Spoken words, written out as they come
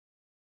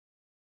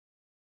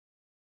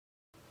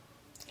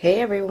Hey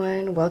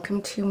everyone,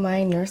 welcome to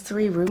my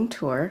nursery room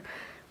tour.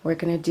 We're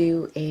going to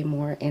do a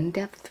more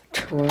in-depth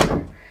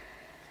tour.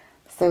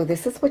 So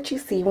this is what you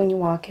see when you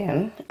walk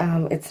in.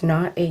 It's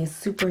not a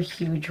super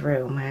huge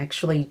room. I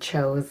actually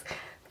chose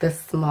the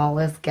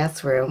smallest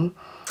guest room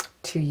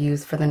to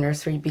use for the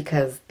nursery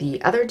because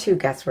the other two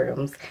guest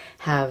rooms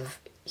have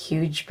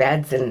huge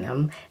beds in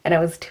them, and I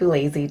was too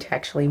lazy to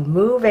actually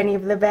move any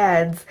of the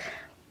beds.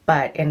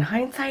 But in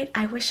hindsight,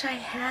 I wish I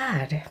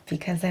had,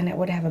 because then it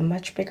would have a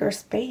much bigger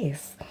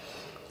space.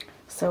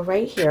 So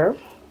right here,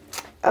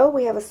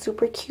 we have a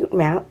super cute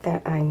mat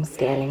that I'm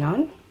standing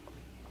on.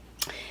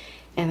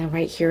 And then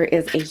right here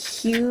is a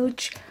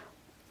huge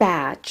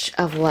batch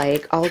of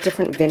like all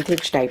different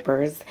vintage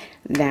diapers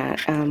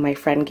that my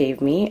friend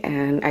gave me,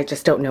 and I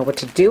just don't know what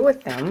to do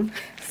with them.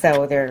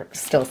 So they're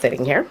still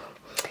sitting here.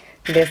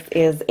 This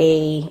is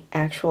a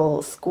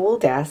actual school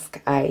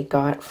desk I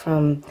got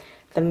from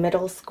the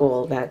middle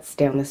school that's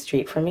down the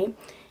street from me,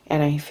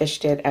 and I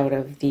fished it out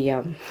of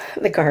the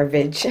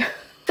garbage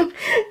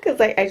because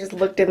I just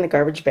looked in the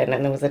garbage bin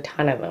and there was a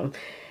ton of them.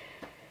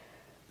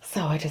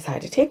 So I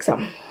decided to take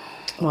some.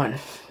 One,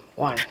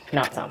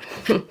 not some.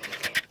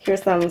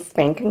 Here's some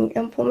spanking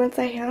implements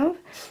I have.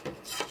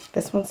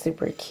 This one's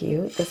super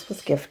cute. This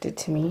was gifted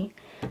to me.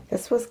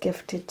 This was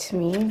gifted to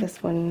me.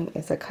 This one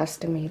is a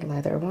custom-made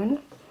leather one.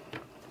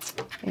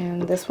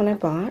 And this one I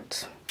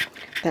bought.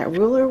 That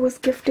ruler was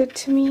gifted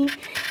to me,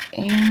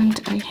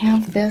 and I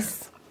have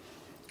this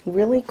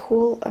really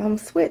cool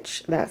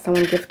switch that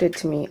someone gifted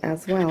to me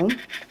as well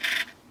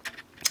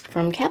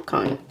from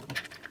Capcom.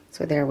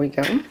 So there we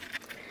go.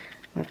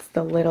 That's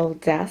the little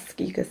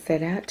desk you could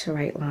sit at to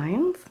write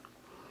lines.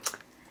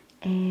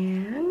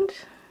 And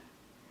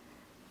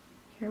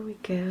here we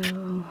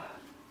go.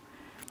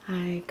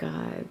 I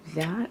got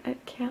that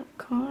at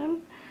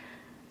Capcom.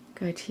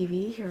 Got a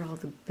TV, here are all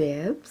the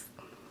bibs.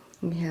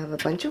 We have a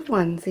bunch of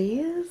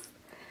onesies.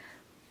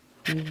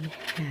 We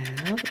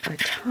have a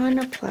ton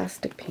of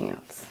plastic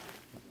pants.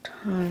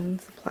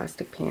 Tons of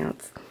plastic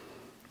pants.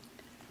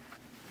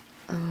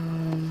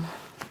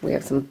 We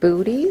have some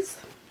booties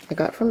I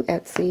got from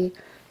Etsy.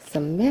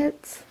 Some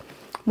mitts.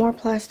 More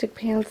plastic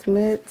pants,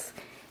 mitts,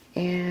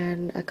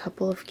 and a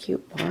couple of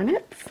cute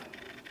bonnets.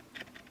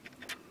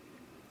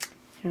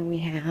 And we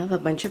have a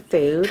bunch of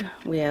food.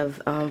 We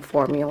have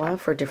formula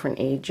for different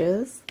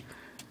ages.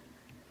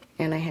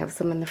 And I have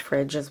some in the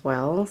fridge as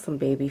well, some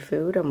baby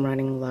food. I'm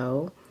running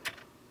low.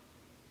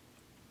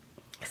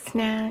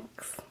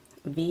 Snacks,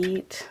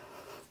 Veet,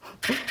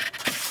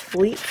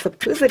 Fleet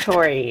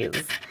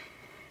suppositories,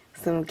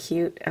 some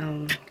cute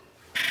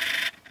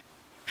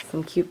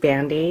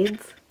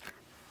Band-Aids.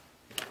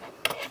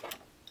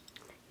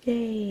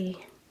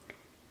 Yay!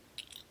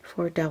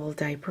 For double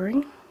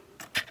diapering.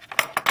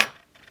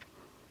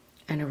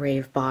 An array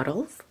of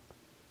bottles.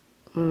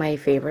 My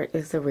favorite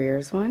is the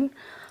Rears one.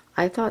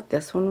 I thought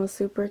this one was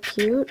super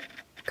cute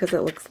because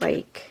it looks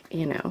like,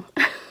 you know,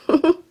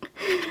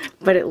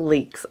 but it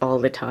leaks all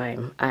the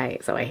time.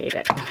 So I hate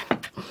it.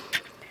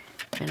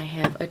 And I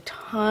have a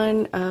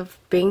ton of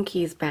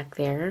binkies back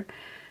there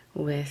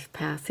with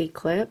passy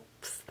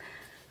clips,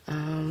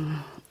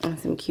 and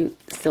some cute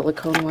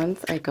silicone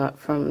ones I got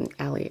from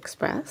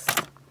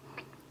AliExpress.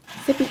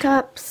 Sippy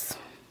cups.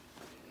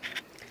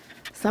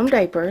 Some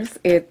diapers,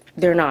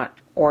 they're not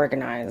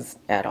organized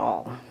at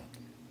all.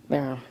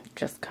 They're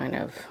just kind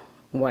of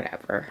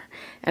whatever,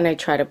 and I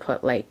try to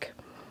put like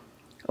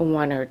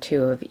one or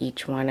two of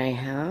each one I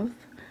have.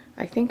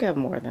 I think I have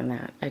more than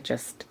that, I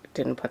just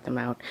didn't put them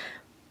out.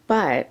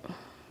 But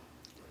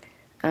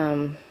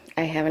I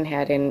haven't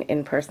had an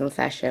in-person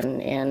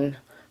session in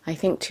I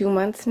think 2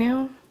 months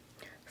now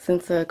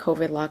since the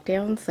COVID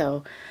lockdown,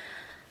 so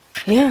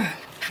yeah,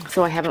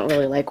 so I haven't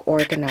really like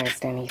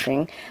organized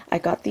anything. I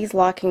got these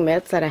locking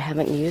mitts that I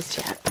haven't used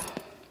yet.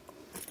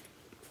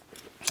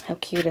 How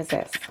cute is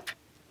this?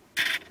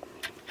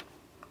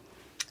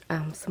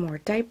 Some more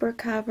diaper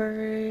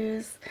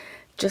covers,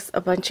 just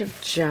a bunch of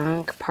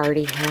junk,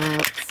 party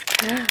hats,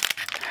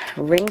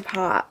 ring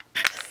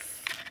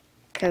pops,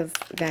 because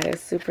that is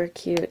super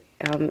cute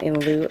in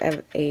lieu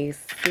of a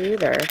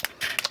soother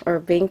or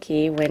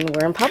binky when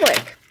we're in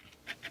public.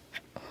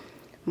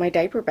 My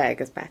diaper bag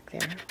is back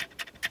there.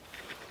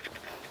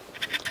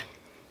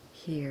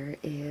 Here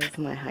is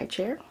my high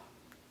chair.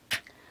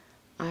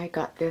 I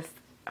got this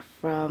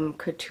from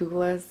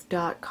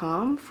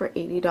Catulas.com for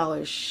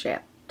 $80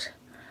 shipped.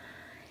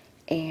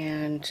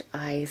 And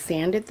I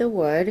sanded the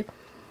wood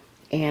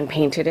and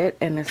painted it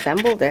and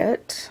assembled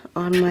it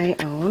on my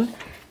own.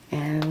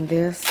 And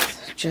this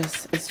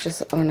is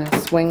just on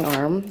a swing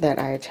arm that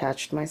I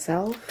attached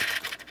myself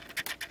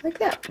like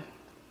that.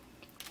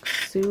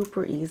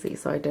 Super easy.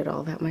 So I did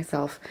all that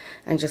myself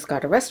and just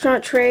got a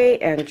restaurant tray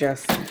and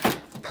just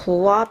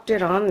plopped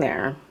it on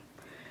there.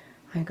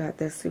 I got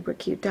this super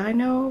cute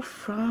dino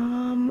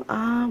from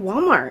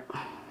Walmart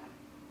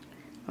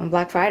on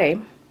Black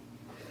Friday.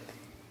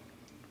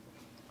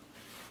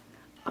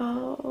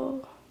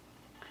 Oh,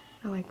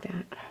 I like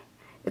that.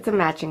 It's a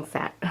matching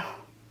set.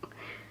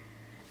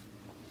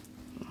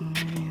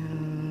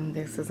 And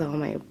this is all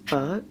my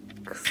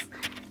books.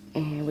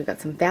 And we got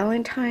some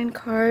Valentine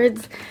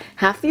cards.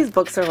 Half these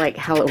books are like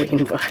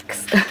Halloween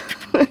books.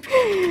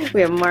 We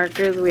have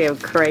markers, we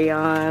have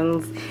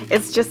crayons.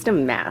 It's just a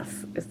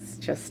mess. It's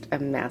just a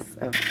mess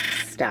of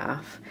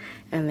stuff.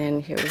 And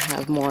then here we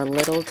have more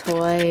little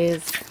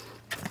toys,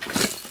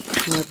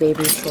 more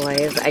baby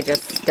toys. I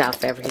just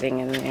stuff everything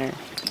in there.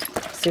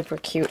 Super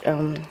cute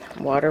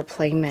water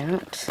play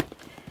mat.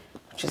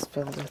 Just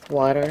filled with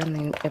water and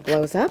then it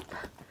blows up.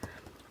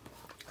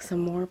 Some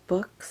more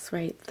books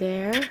right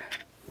there.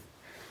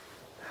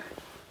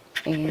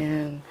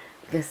 And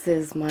this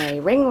is my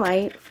ring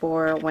light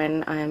for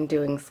when I'm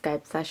doing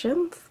Skype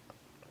sessions.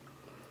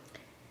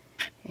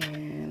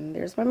 And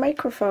there's my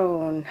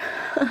microphone.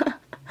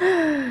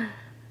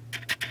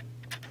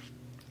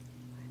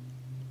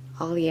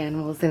 All the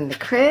animals in the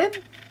crib.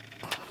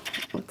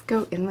 Let's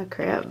go in the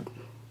crib.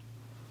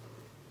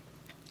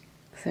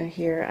 So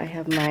here I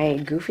have my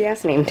goofy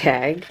ass name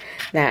tag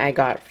that I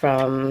got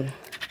from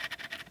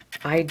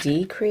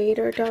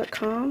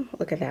idcreator.com.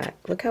 Look at that.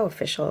 Look how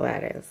official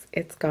that is.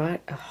 It's got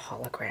a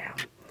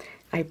hologram.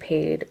 I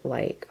paid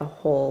like a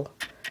whole,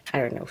 I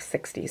don't know,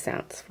 60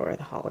 cents for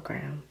the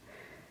hologram.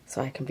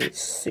 So I can be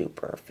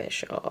super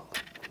official.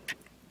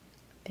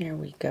 There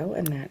we go.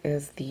 And that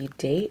is the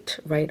date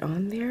right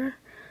on there.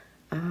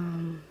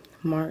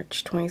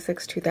 March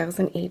 26,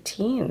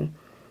 2018.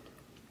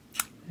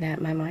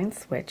 That my mind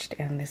switched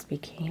and this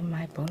became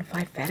my bona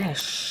fide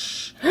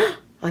fetish.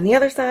 On the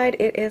other side,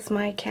 it is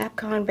my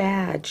Capcom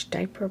badge,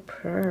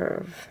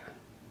 Diaperperv.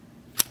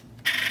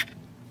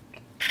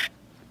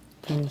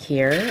 In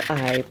here,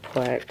 I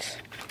put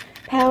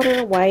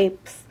powder,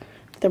 wipes,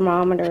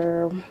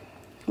 thermometer,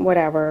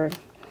 whatever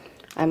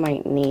I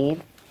might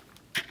need.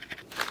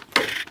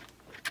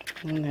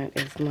 And that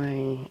is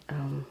my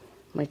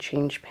my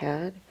change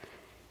pad.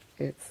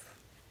 It's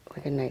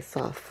like a nice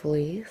soft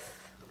fleece.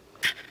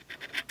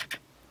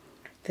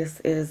 This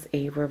is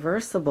a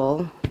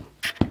reversible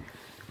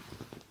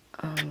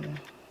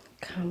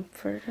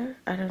comforter.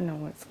 I don't know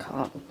what it's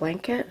called.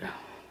 Blanket.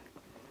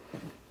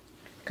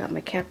 Got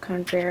my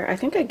Capcom bear. I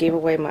think I gave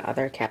away my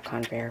other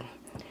Capcom bear.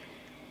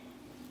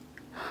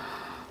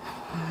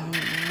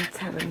 Let's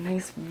have a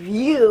nice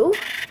view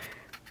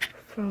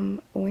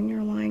from when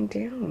you're lying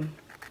down.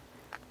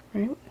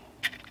 Right?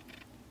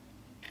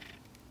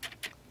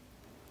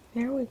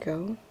 There we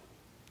go.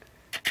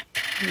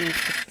 And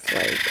this is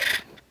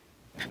like,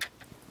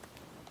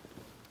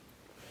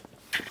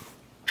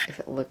 if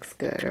it looks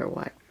good or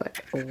what,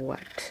 but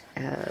what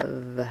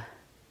of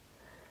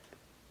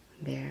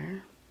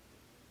there.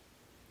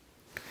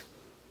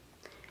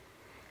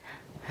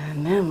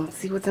 And then let's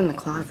see what's in the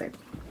closet.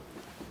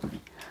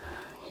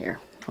 Here,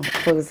 I'll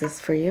close this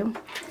for you.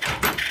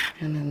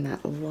 And then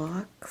that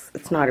locks.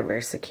 It's not a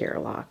very secure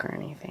lock or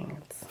anything.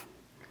 It's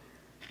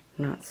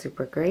not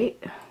super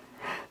great.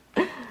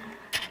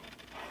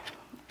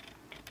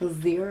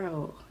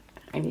 0.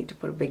 I need to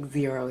put a big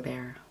 0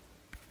 there.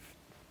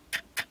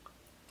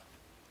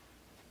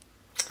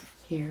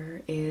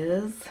 Here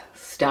is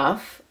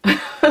stuff.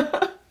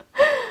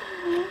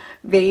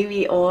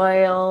 Baby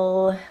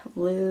oil,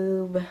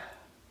 lube,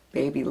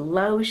 baby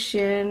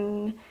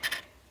lotion,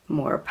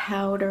 more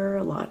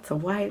powder, lots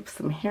of wipes,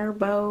 some hair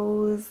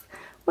bows.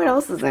 What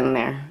else is in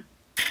there?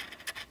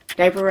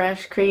 Diaper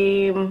rash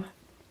cream,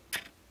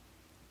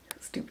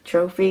 stupid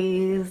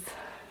trophies,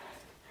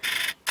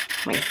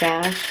 my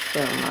sash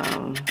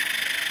from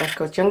West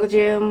Coast Jungle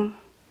Gym.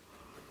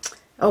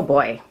 Oh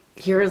boy,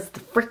 here's the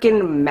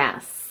freaking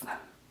mess.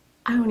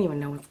 I don't even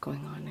know what's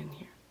going on in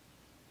here.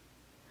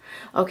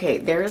 Okay,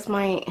 there's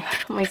my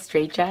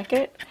straight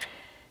jacket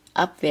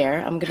up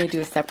there. I'm gonna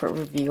do a separate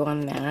review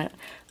on that.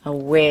 A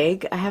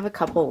wig. I have a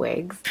couple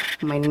wigs.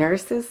 My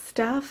nurse's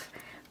stuff.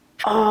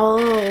 Oh,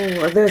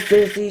 the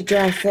sissy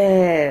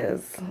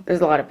dresses.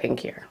 There's a lot of pink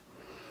here.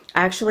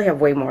 I actually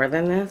have way more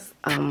than this.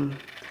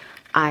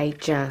 I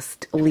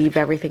just leave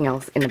everything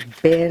else in a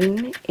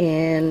bin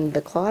in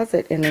the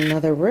closet in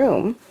another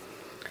room.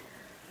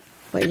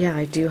 But yeah,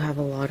 I do have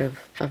a lot of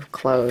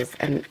clothes,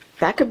 and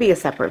that could be a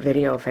separate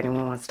video if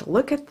anyone wants to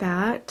look at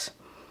that.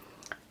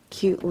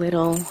 Cute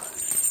little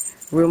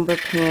Roomba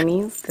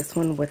panties. This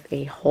one with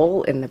a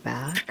hole in the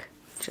back,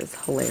 which is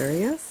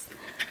hilarious.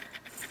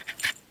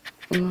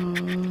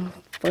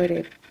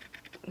 Footed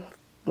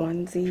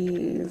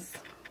onesies.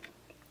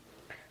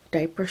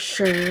 Diaper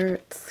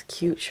shirts.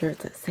 Cute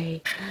shirts that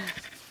say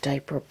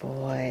Diaper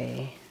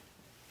Boy.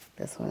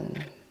 This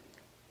one,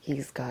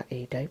 he's got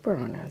a diaper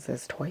on as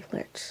his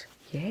toilet.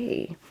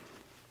 Yay.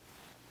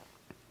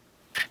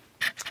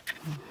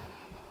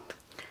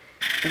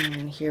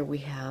 And here we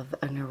have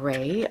an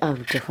array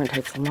of different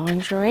types of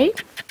lingerie.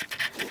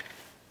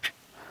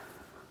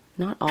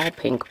 Not all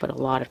pink, but a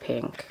lot of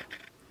pink.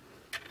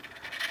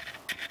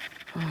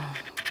 Oh,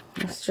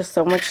 there's just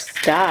so much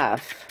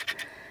stuff.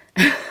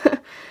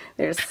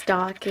 There's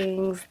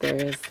stockings,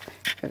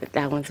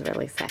 that one's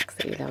really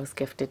sexy. That was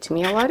gifted to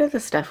me. A lot of the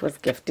stuff was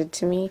gifted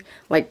to me,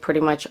 like pretty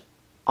much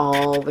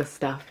all the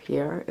stuff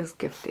here is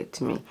gifted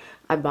to me.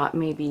 I bought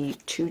maybe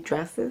 2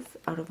 dresses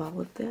out of all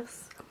of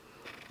this,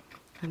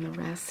 and the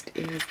rest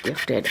is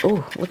gifted.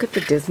 Oh, look at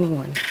the Disney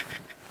one.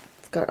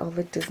 It's got all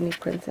the Disney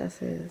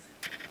princesses.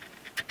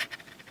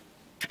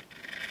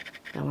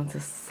 That one's a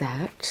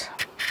set.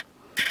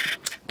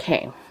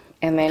 Okay,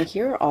 and then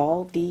here are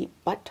all the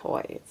butt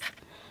toys.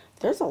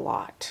 There's a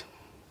lot.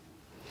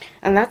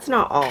 And that's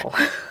not all.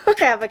 I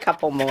have a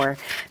couple more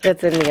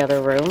that's in the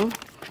other room.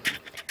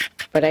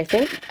 But I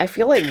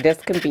feel like this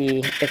can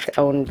be its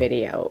own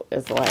video,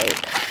 is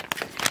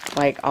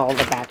like all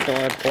the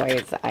backdoor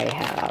toys I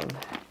have.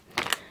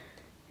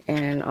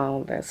 And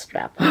all the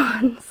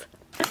strap-ons.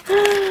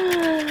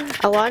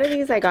 A lot of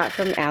these I got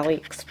from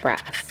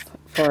AliExpress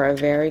for a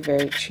very,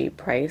 very cheap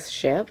price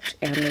shipped,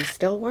 and they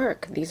still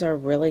work. These are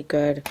really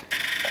good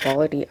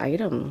quality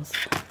items.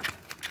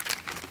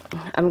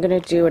 I'm gonna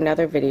do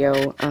another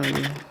video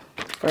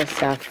for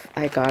stuff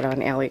I got on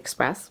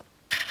AliExpress.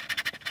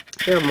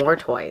 There are more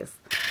toys.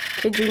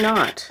 Kid you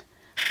not.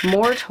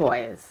 More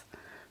toys.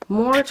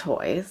 More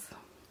toys.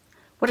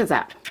 What is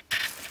that?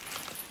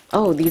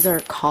 Oh, these are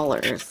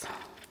collars.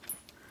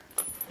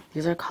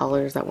 These are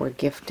collars that were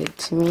gifted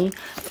to me.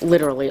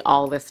 Literally,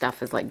 all this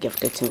stuff is like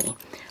gifted to me.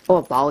 Oh,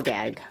 a ball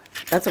gag.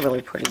 That's a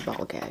really pretty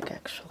ball gag,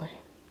 actually.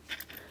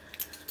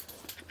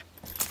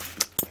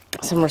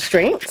 Some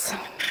restraints.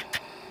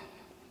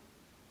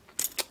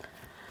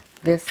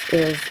 This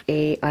is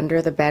a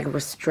under the bed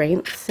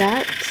restraint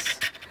set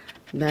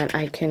that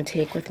I can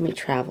take with me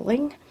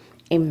traveling.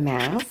 A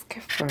mask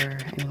for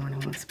anyone who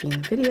wants to be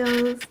in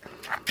videos.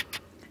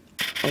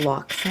 A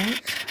lock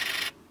set.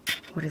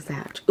 What is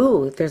that?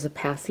 Ooh, there's a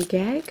passy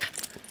gag.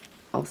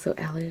 Also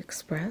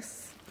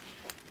AliExpress.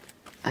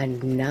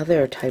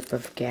 Another type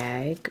of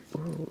gag.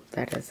 Ooh,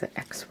 that is an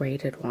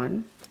X-rated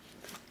one.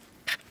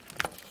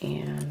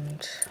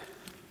 And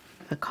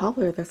a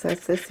collar that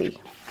says Sissy.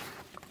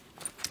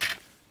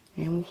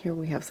 And here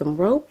we have some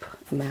rope.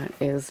 And that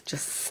is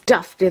just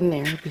stuffed in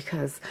there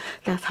because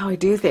that's how I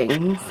do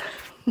things.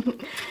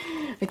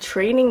 A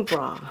training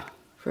bra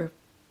for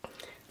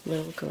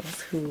little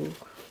girls who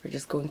are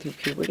just going through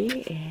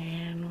puberty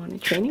and want a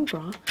training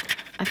bra.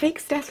 A fake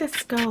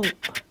stethoscope.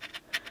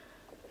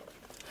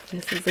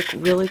 This is a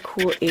really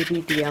cool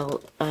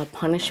ABDL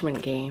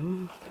punishment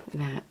game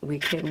that we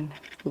can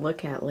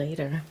look at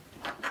later.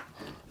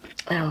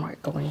 And we're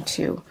going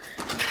to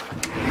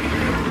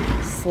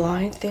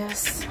slide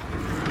this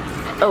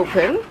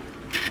open.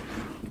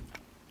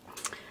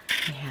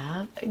 We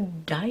have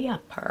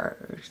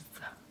diapers.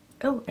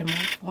 Oh, and more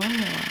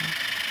formula.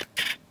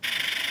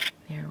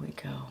 There we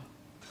go.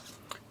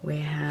 We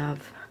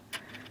have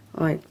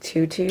like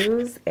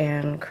tutus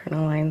and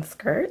crinoline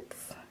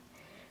skirts.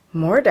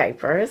 More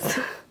diapers.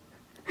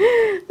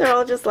 They're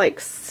all just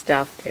like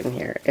stuffed in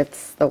here.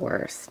 It's the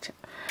worst.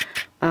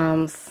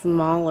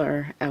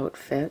 Smaller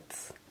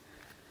outfits.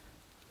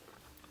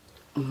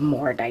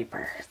 More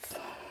diapers.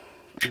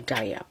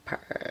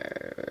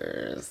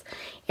 Diapers.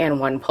 And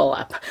one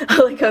pull-up.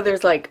 I like how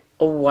there's like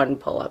one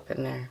pull-up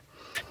in there.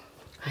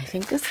 I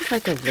think this is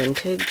like a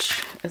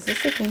vintage. Is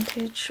this a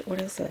vintage?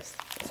 What is this?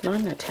 It's not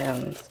in the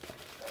 10s.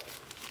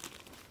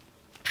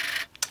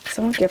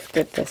 Someone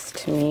gifted this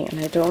to me, and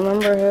I don't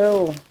remember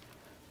who,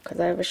 because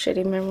I have a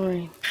shitty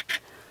memory.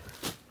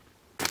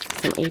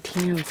 Some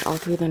ATMs all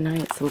through the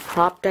night. Some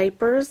prop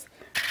diapers.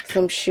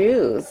 Some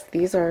shoes.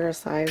 These are a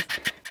size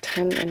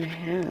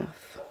 10.5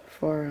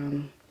 for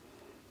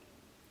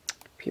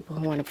people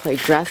who want to play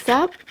dress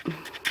up.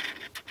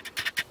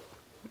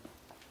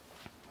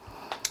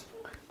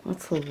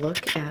 Let's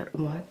look at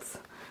what's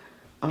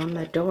on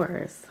the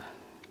doors.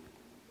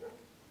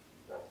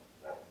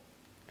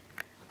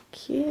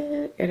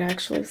 Cute. It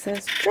actually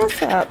says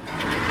dress up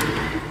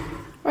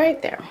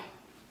right there.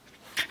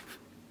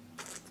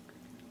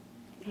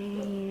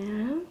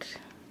 And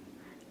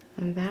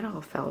that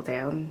all fell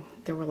down.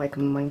 There were like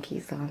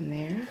monkeys on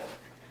there.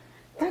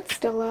 That's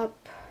still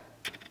up.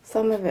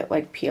 Some of it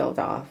like peeled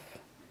off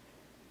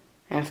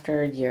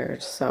after a year or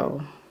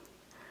so.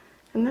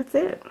 And that's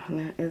it. And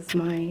that is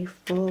my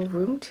full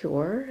room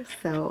tour.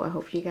 So I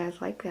hope you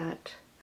guys like that.